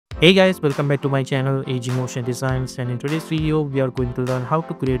Hey guys, welcome back to my channel AG Motion Designs, and in today's video we are going to learn how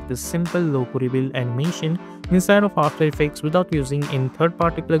to create this simple logo reveal animation inside of After Effects without using any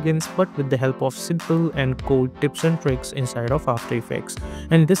third-party plugins but with the help of simple and cool tips and tricks inside of After Effects.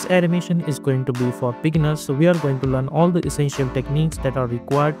 And this animation is going to be for beginners, so we are going to learn all the essential techniques that are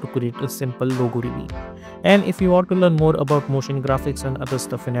required to create a simple logo reveal. And if you want to learn more about motion graphics and other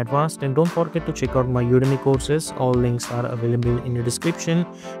stuff in advance, then don't forget to check out my Udemy courses. All links are available in the description,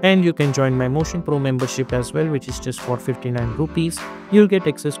 and you can join my Motion Pro membership as well, which is just for 59 rupees. You'll get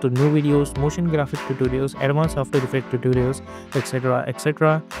access to new videos, motion graphic tutorials, advanced After Effects tutorials,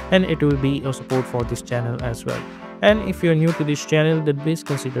 etc, and it will be a support for this channel as well. And if you're new to this channel, then please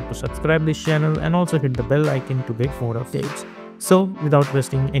consider to subscribe this channel and also hit the bell icon to get more updates. So without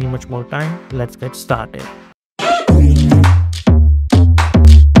wasting any much more time, let's get started.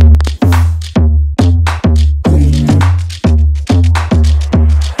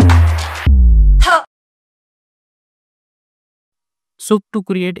 So to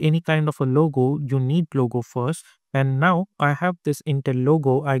create any kind of a logo, you need logo first. And now I have this Intel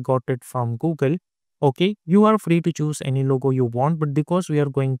logo. I got it from Google. Okay, you are free to choose any logo you want, but because we are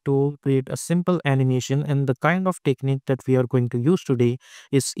going to create a simple animation and the kind of technique that we are going to use today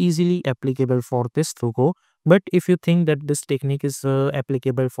is easily applicable for this logo. But if you think that this technique is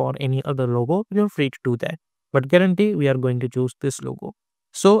applicable for any other logo, you're free to do that. But guarantee we are going to choose this logo.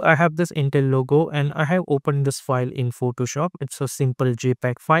 So I have this Intel logo and I have opened this file in Photoshop. It's a simple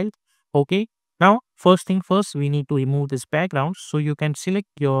JPEG file. Okay. Now, first thing first, we need to remove this background. So you can select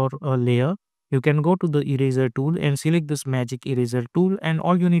your layer. You can go to the eraser tool and select this magic eraser tool. And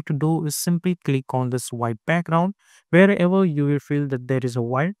all you need to do is simply click on this white background. Wherever you will feel that there is a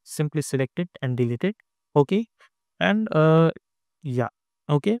white, simply select it and delete it. Okay. And yeah.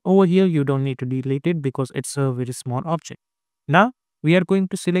 Okay. Over here, you don't need to delete it because it's a very small object. Now, we are going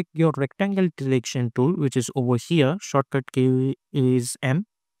to select your rectangle selection tool, which is over here. Shortcut key is M.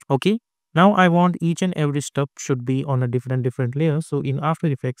 Okay. Now I want each and every step should be on a different layer. So in After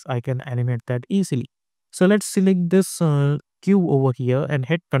Effects, I can animate that easily. So let's select this cube over here and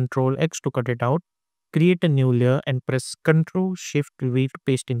hit Control X to cut it out. Create a new layer and press Control Shift V to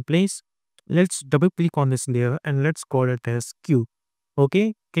paste in place. Let's double click on this layer and let's call it as cube.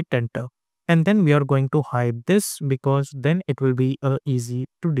 Okay. Hit enter. And then we are going to hide this because then it will be easy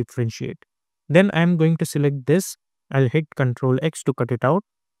to differentiate. Then I'm going to select this. I'll hit Ctrl X to cut it out.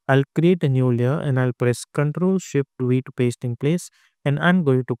 I'll create a new layer and I'll press Ctrl Shift V to paste in place, and I'm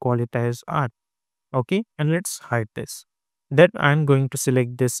going to call it as art. Okay, and let's hide this. Then I'm going to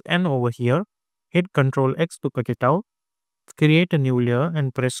select this N over here, hit Ctrl X to cut it out, create a new layer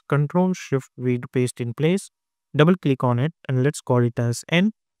and press Ctrl Shift V to paste in place. Double click on it and let's call it as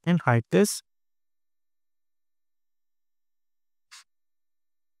N and hide this.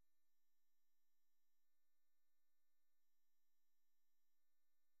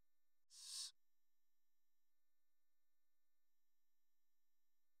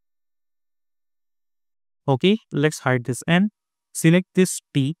 Okay, let's hide this and select this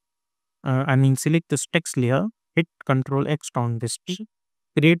T. Select this text layer, hit Ctrl X on this T,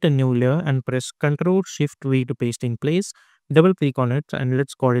 create a new layer and press Ctrl Shift V to paste in place. Double click on it and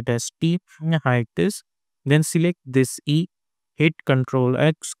let's call it as T. Hide this. Then select this E, hit Ctrl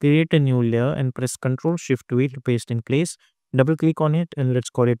X, create a new layer and press Ctrl Shift V to paste in place. Double click on it and let's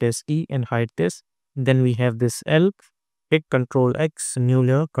call it as E and hide this. Then we have this L, hit Ctrl X, new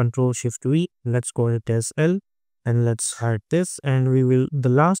layer, Ctrl Shift V, let's call it as L and let's hide this. And we will, the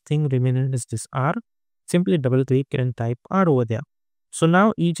last thing remaining is this R. Simply double click and type R over there. So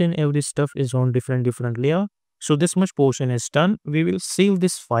now each and every stuff is on different layer. So this much portion is done. We will save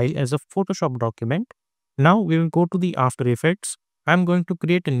this file as a Photoshop document. Now we will go to the After Effects. I'm going to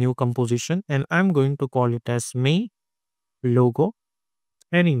create a new composition and I'm going to call it as May Logo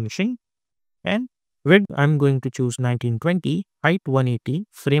Animation, and width I'm going to choose 1920, height 180,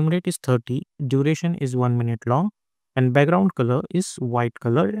 frame rate is 30, duration is 1 minute long, and background color is white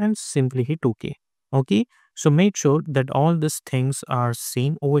color, and simply hit OK. Okay, so make sure that all these things are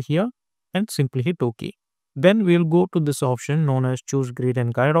same over here and simply hit OK. Then we'll go to this option known as choose grid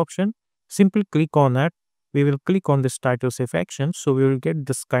and guide option. Simply click on that. We will click on this title safe action. So we will get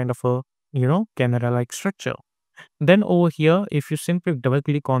this kind of a, camera like structure. Then over here, if you simply double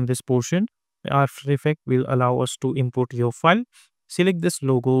click on this portion, After Effects will allow us to import your file. Select this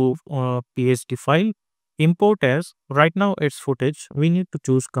logo PSD file, import as, right now it's footage. We need to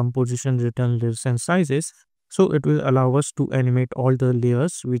choose composition, return layers and sizes. So it will allow us to animate all the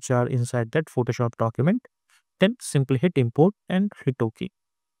layers which are inside that Photoshop document. Then simply hit import and hit OK.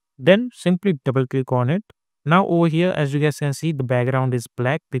 Then simply double click on it. Now over here, as you guys can see, the background is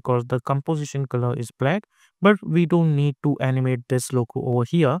black because the composition color is black, but we don't need to animate this logo over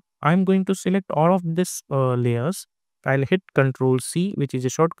here. I'm going to select all of this layers. I'll hit Control C, which is a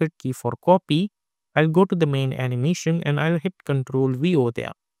shortcut key for copy. I'll go to the main animation and I'll hit Control V over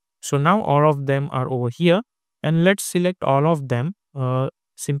there. So now all of them are over here, and let's select all of them.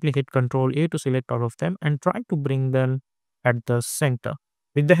 Simply hit Control A to select all of them and try to bring them at the center.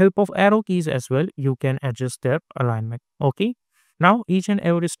 With the help of arrow keys as well, you can adjust their alignment. Okay. Now each and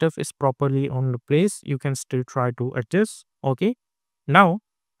every stuff is properly on the place. You can still try to adjust. Okay. Now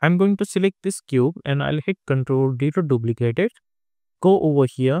I'm going to select this cube and I'll hit Control D to duplicate it. Go over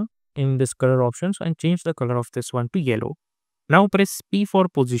here in this color options and change the color of this one to yellow. Now press P for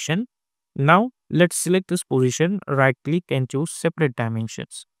position. Now let's select this position, right click and choose separate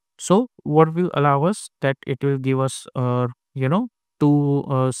dimensions. So what will allow us that it will give us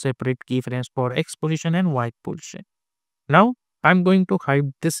two separate keyframes for X position and Y position. Now I'm going to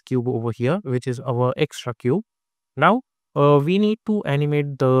hide this cube over here, which is our extra cube. Now we need to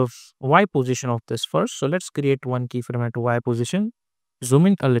animate the Y position of this first. So let's create one keyframe at Y position. Zoom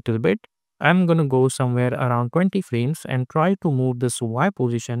in a little bit. I'm gonna go somewhere around 20 frames and try to move this Y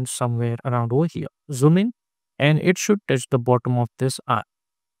position somewhere around over here. Zoom in and it should touch the bottom of this eye.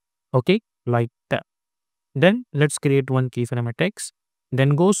 Okay, like that. Then let's create one keyframe at X.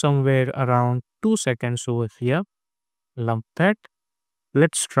 Then go somewhere around 2 seconds over here. Lump that.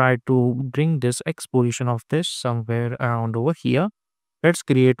 Let's try to bring this X position of this somewhere around over here. Let's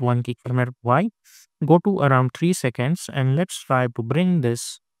create one keyframe at Y. Go to around 3 seconds and let's try to bring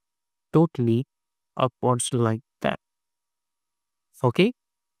this totally upwards like that. Okay.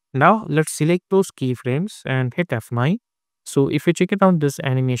 Now let's select those keyframes and hit F9. So if you check it out this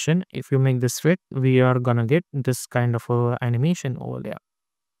animation, if you make this fit, we are gonna get this kind of a animation over there.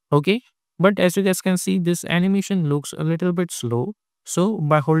 Okay. But as you guys can see, this animation looks a little bit slow. So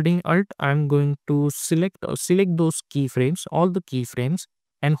by holding Alt, I'm going to select those keyframes, all the keyframes,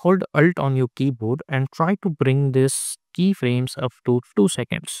 and hold Alt on your keyboard and try to bring this keyframes up to 2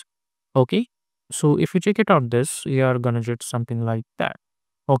 seconds. Okay. So if you check it out this, we are gonna get something like that.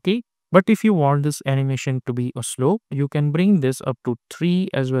 Okay. But if you want this animation to be a slow, you can bring this up to 3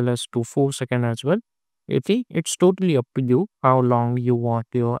 as well as to 4 seconds as well. Okay. It's totally up to you how long you want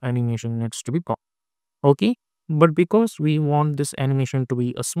your animation needs to be gone. Okay. But because we want this animation to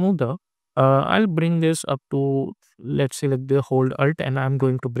be a smoother, I'll bring this up to, let's select the hold Alt and I'm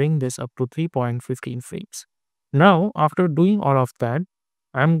going to bring this up to 3.15 frames. Now, after doing all of that,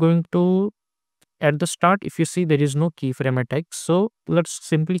 I'm going to, at the start, if you see there is no keyframe at X, so let's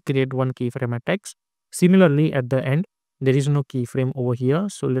simply create one keyframe at X. Similarly, at the end, there is no keyframe over here,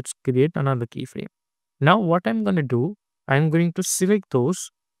 so let's create another keyframe. Now, what I'm going to do, I'm going to select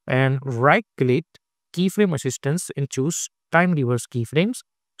those and right click keyframe assistance and choose time reverse keyframes.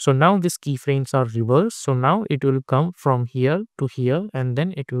 So now these keyframes are reversed. So now it will come from here to here and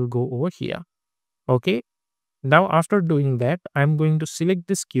then it will go over here. Okay. Now after doing that, I'm going to select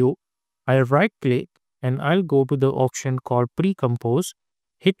this cube. I'll right click and I'll go to the option called pre-compose,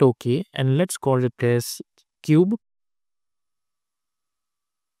 hit OK, and let's call it as cube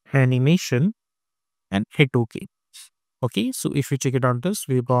animation and hit OK. Okay, so if you check it out this,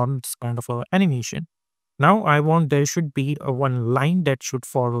 we've got this kind of a animation. Now I want there should be a one line that should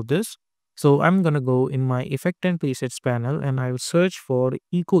follow this. So I'm gonna go in my effect and presets panel and I will search for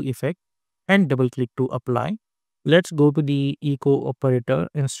echo effect and double click to apply. Let's go to the echo operator.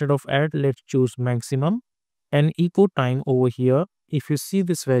 Instead of add, let's choose maximum and echo time over here. If you see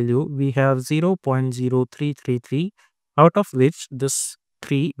this value, we have 0.0333, out of which this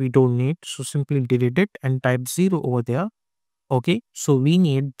 3 we don't need. So simply delete it and type 0 over there. Okay, so we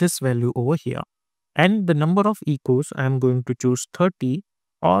need this value over here. And the number of echoes, I'm going to choose 30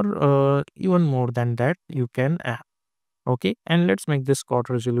 or even more than that you can add. Okay, and let's make this quad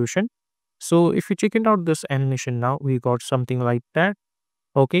resolution. So if you check it out this animation now, we got something like that.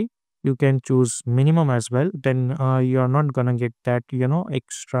 Okay, you can choose minimum as well. Then you are not gonna get that,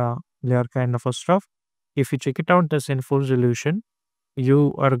 extra layer kind of a stuff. If you check it out this in full resolution,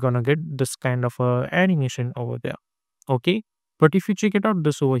 you are gonna get this kind of a animation over there. Okay, but if you check it out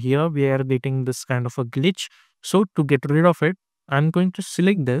this over here, we are getting this kind of a glitch. So to get rid of it, I'm going to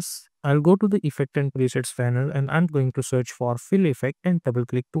select this. I'll go to the effect and presets panel and I'm going to search for fill effect and double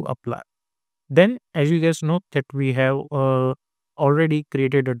click to apply. Then as you guys know that we have already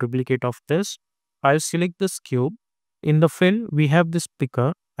created a duplicate of this. I'll select this cube. In the fill, we have this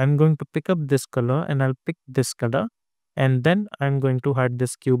picker. I'm going to pick up this color and I'll pick this color. And then I'm going to hide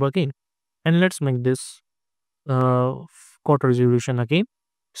this cube again. And let's make this quad resolution again.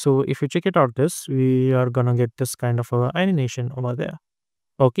 So if you check it out this, we are gonna get this kind of a animation over there.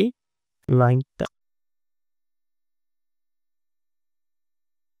 Okay, like that.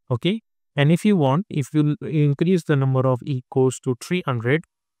 Okay, and if you want, if you increase the number of echoes to 300,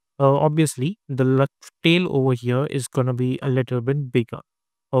 obviously the tail over here is gonna be a little bit bigger.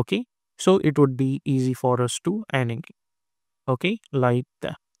 Okay, so it would be easy for us to animate. Okay, like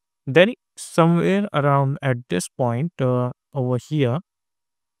that. Then somewhere around at this point over here,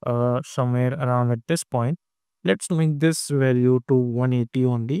 somewhere around at this point, let's make this value to 180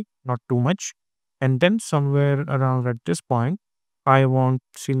 only, not too much. And then somewhere around at this point,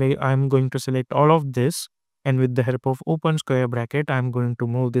 I'm going to select all of this, and with the help of open square bracket, I'm going to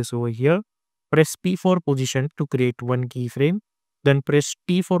move this over here. Press P for position to create one keyframe. Then press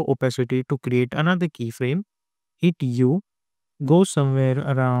T for opacity to create another keyframe. Hit U, go somewhere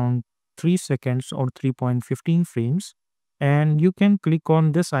around 3 seconds or 3.15 frames, and you can click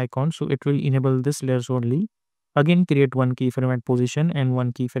on this icon, so it will enable this layers only. Again, create one keyframe at position and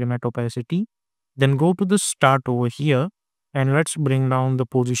one keyframe at opacity. Then go to the start over here, and let's bring down the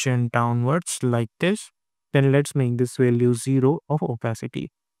position downwards like this. Then let's make this value 0 of opacity.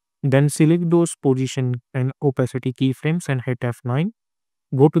 Then select those position and opacity keyframes and hit F9.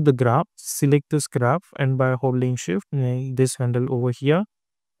 Go to the graph, select this graph, and by holding shift, this handle over here,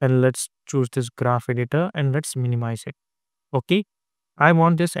 and let's choose this graph editor and let's minimize it. Okay, I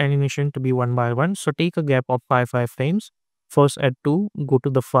want this animation to be one by one, so take a gap of 5 frames. First add 2, go to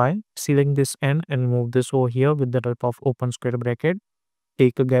the file, select this end and move this over here with the help of open square bracket.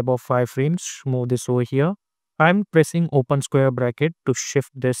 Take a gap of 5 frames, move this over here. I'm pressing open square bracket to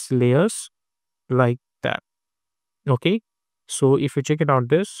shift this layers like that. Okay, so if you check it out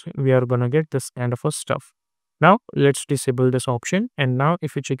this, we are gonna get this kind of a stuff. Now let's disable this option, and now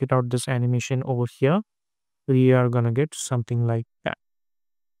if you check it out this animation over here, we are gonna get something like that.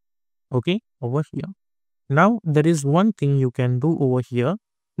 Okay, over here. Now there is one thing you can do over here.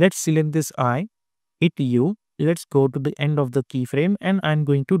 Let's select this eye, hit U. Let's go to the end of the keyframe, and I'm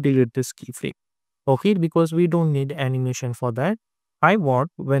going to delete this keyframe. Okay, because we don't need animation for that. I want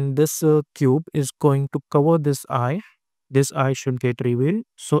when this cube is going to cover this eye should get revealed.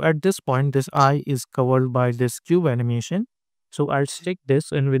 So at this point, this eye is covered by this cube animation. So I'll select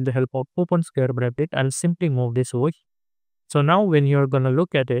this, and with the help of open square bracket, I'll simply move this over. So now when you're gonna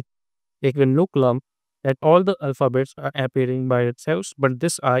look at it, it will look lump that all the alphabets are appearing by themselves, but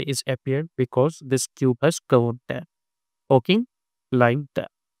this eye is appeared because this cube has covered that. Okay, like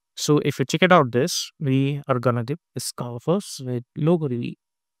that. So if you check it out this, we are gonna dip this cover first with logo reveal.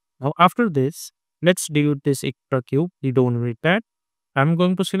 Now after this, let's delete this extra cube. We don't need that. I'm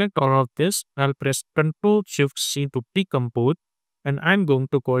going to select all of this. I'll press Ctrl Shift C to decompose, and I'm going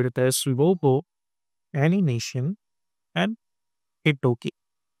to call it as logo animation and hit OK.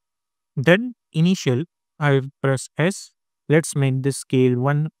 Then initial, I'll press S. Let's make this scale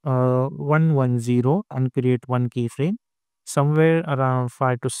 110 and create one keyframe. Somewhere around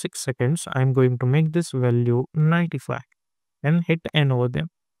 5 to 6 seconds, I'm going to make this value 95 and hit N over them.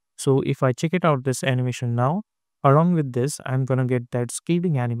 So if I check it out this animation now, along with this, I'm gonna get that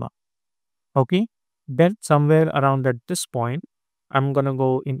scaling anima. Okay. Then somewhere around at this point, I'm gonna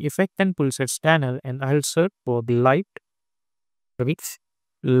go in effect and pulsate channel, and I'll search for the which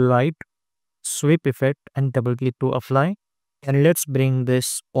light sweep effect and double click to apply. And let's bring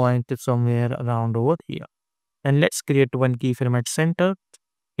this point to somewhere around over here. And let's create one keyframe at center,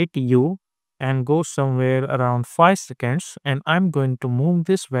 hit U, and go somewhere around 5 seconds, and I'm going to move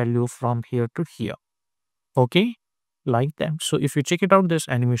this value from here to here. Okay, like that. So if you check it out this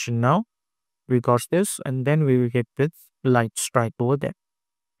animation now, we got this, and then we will get this light strike over there.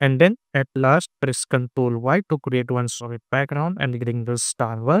 And then at last press Ctrl Y to create one solid background and bring the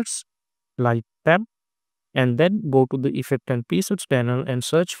star words like that. And then go to the effect and presets panel and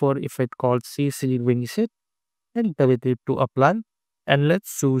search for effect called CC Wingset and double click to apply, and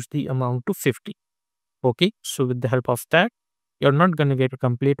let's choose the amount to 50. Okay, so with the help of that, you're not going to get a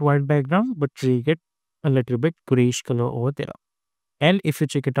complete white background, but we get a little bit grayish color over there. And if you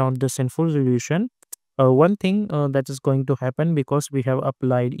check it out this in full resolution, one thing that is going to happen, because we have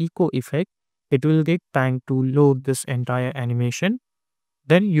applied echo effect, it will take time to load this entire animation.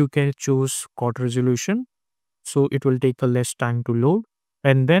 Then you can choose quad resolution, so it will take a less time to load,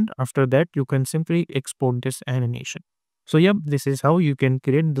 and then after that you can simply export this animation. So yeah, this is how you can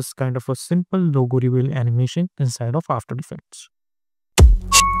create this kind of a simple logo reveal animation inside of After Effects.